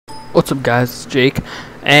What's up guys, it's Jake,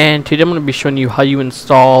 and today I'm going to be showing you how you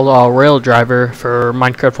install RailDriver for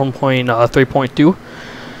Minecraft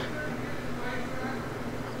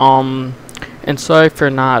 1.3.2. And sorry for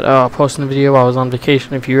not posting a video. I was on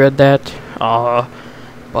vacation if you read that.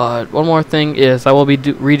 But one more thing is I will be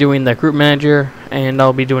redoing the group manager, and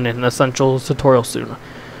I'll be doing an essentials tutorial soon.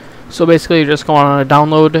 So basically you're just going to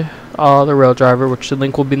download the RailDriver, which the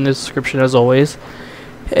link will be in the description as always.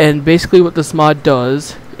 And basically what this mod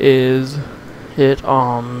does is it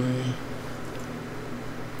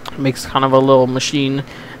makes kind of a little machine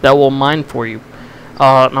that will mine for you.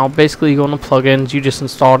 Now basically you go into plugins, you just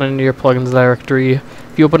install it into your plugins directory.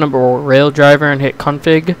 If you open up a RailDriver and hit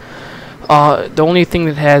config, the only thing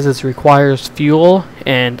that has is requires fuel,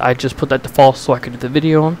 and I just put that to false so I could do the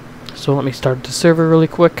video. So let me start the server really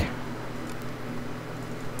quick.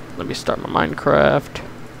 Let me start my Minecraft.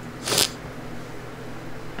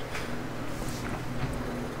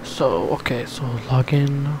 So, okay, so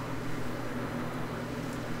login,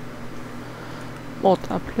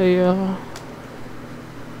 multiplayer.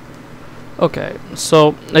 Okay,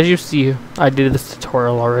 so as you see, I did this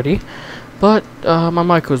tutorial already, but my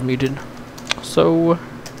mic was muted. So,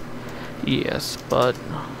 yes, but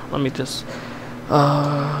let me just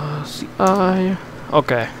CI.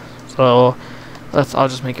 Okay, so I'll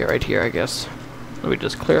just make it right here, I guess. Let me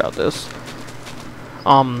just clear out this.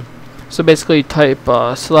 So basically type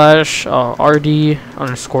 /rd_stock,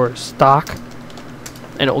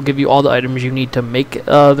 and it will give you all the items you need to make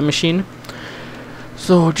the machine.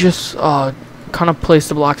 So just kind of place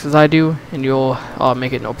the blocks as I do, and you'll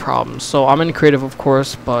make it no problem. So I'm in creative, of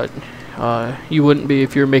course, but you wouldn't be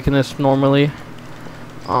if you're making this normally.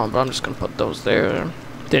 But I'm just going to put those there.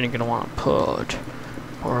 Then you're going to want to put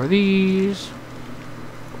more of these.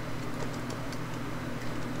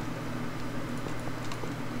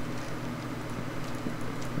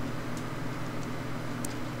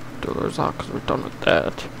 Those out because we're done with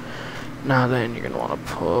that. Now then you're gonna want to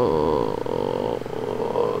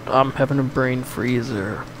put, I'm having a brain freeze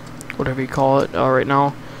or whatever you call it right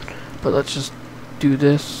now, but let's just do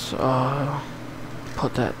this.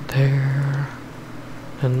 Put that there,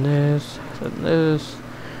 and this, and this,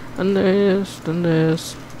 and this, and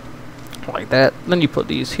this, like that. Then you put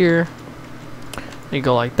these here, and you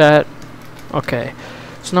go like that. Okay,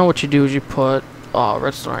 so now what you do is you put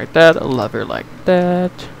redstone like that, a lever like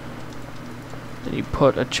that. Then you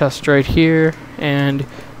put a chest right here, and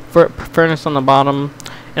furnace on the bottom.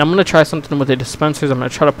 And I'm gonna try something with the dispensers. I'm gonna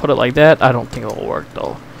try to put it like that. I don't think it'll work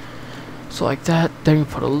though. So like that. Then you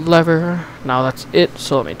put a lever. Now that's it.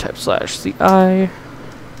 So let me type /ci.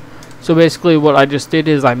 So basically, what I just did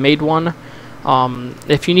is I made one.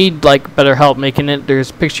 If you need like better help making it,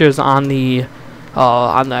 there's pictures on the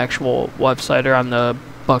actual website or on the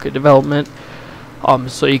Bukkit development.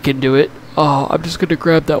 So you can do it. I'm just gonna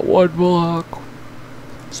grab that one block.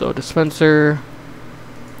 So dispenser,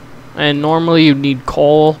 and normally you need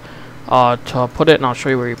coal to put it, and I'll show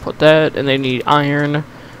you where you put that. And they need iron,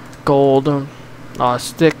 gold,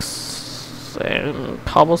 sticks, and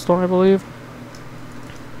cobblestone, I believe.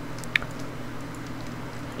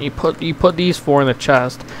 You put these four in the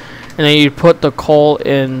chest, and then you put the coal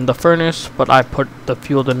in the furnace. But I put the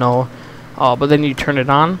fuel to no. But then you turn it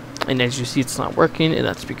on, and as you see, it's not working, and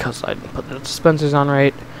that's because I didn't put the dispensers on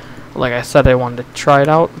right. Like I said, I wanted to try it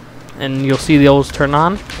out, and you'll see those turn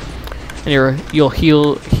on, and you'll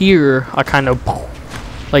hear a kind of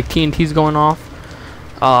like TNT's going off,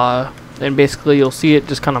 and basically you'll see it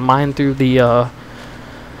just kind of mine through the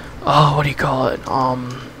what do you call it?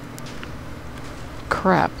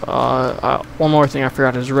 Crap. One more thing I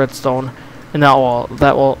forgot is redstone, and that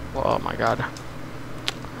will. Oh my god.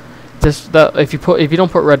 If you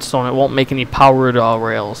don't put redstone, it won't make any powered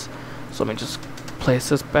rails. So let me just place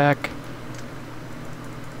this back.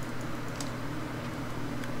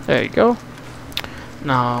 There you go.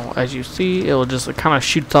 Now, as you see, it will just kind of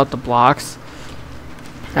shoots out the blocks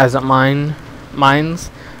as it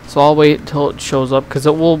mines. So I'll wait until it shows up, because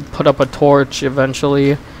it will put up a torch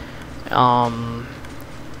eventually, and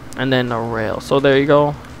then a rail. So there you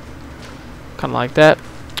go, kind of like that.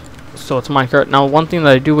 So it's minecart. Now one thing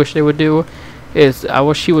that I do wish they would do is I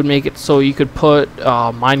wish he would make it so you could put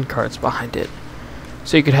minecarts behind it.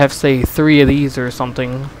 So you could have, say, 3 of these or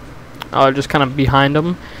something, just kind of behind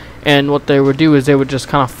them. And what they would do is they would just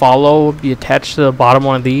kind of be attached to the bottom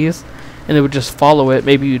one of these, and they would just follow it.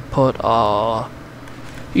 Maybe you'd put a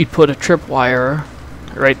tripwire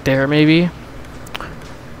right there, maybe.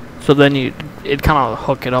 So then it'd kind of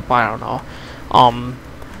hook it up. I don't know.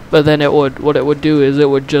 But then what it would do is it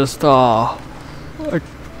would just it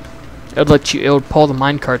would pull the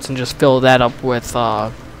minecarts and just fill that up with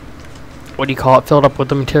what do you call it, filled up with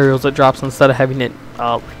the materials it drops instead of having it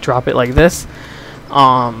drop it like this.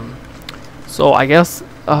 So I guess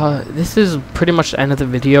this is pretty much the end of the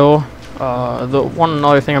video. The one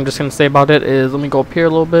another thing I'm just gonna say about it is, let me go up here a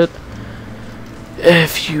little bit.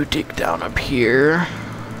 If you dig down up here,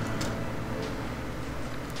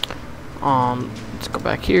 let's go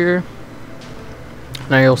back here.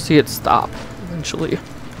 Now you'll see it stop eventually.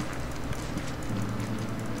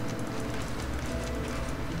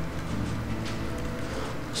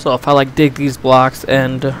 So if I like dig these blocks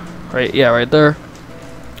and right there,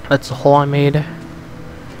 that's the hole I made.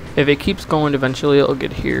 If it keeps going, eventually it'll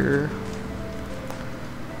get here.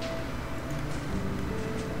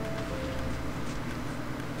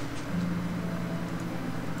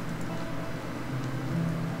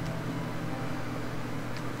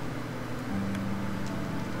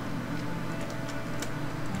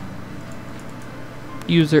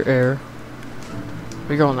 User error.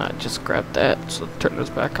 We're going to just grab that, so turn this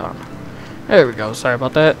back on. There we go, sorry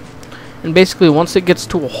about that. And basically once it gets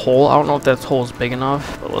to a hole, I don't know if that hole is big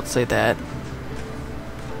enough, but let's say that,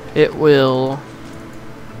 it will,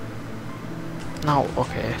 no,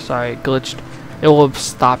 okay, sorry, glitched. It will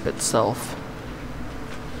stop itself.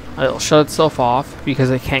 It'll shut itself off because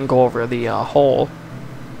it can't go over the hole.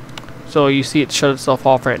 So you see it shut itself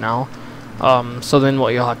off right now. So then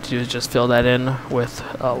what you'll have to do is just fill that in with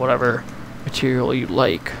whatever material you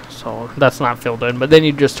like. So that's not filled in, but then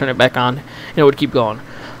you just turn it back on and it would keep going.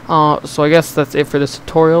 So I guess that's it for this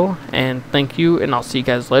tutorial, and thank you, and I'll see you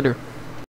guys later.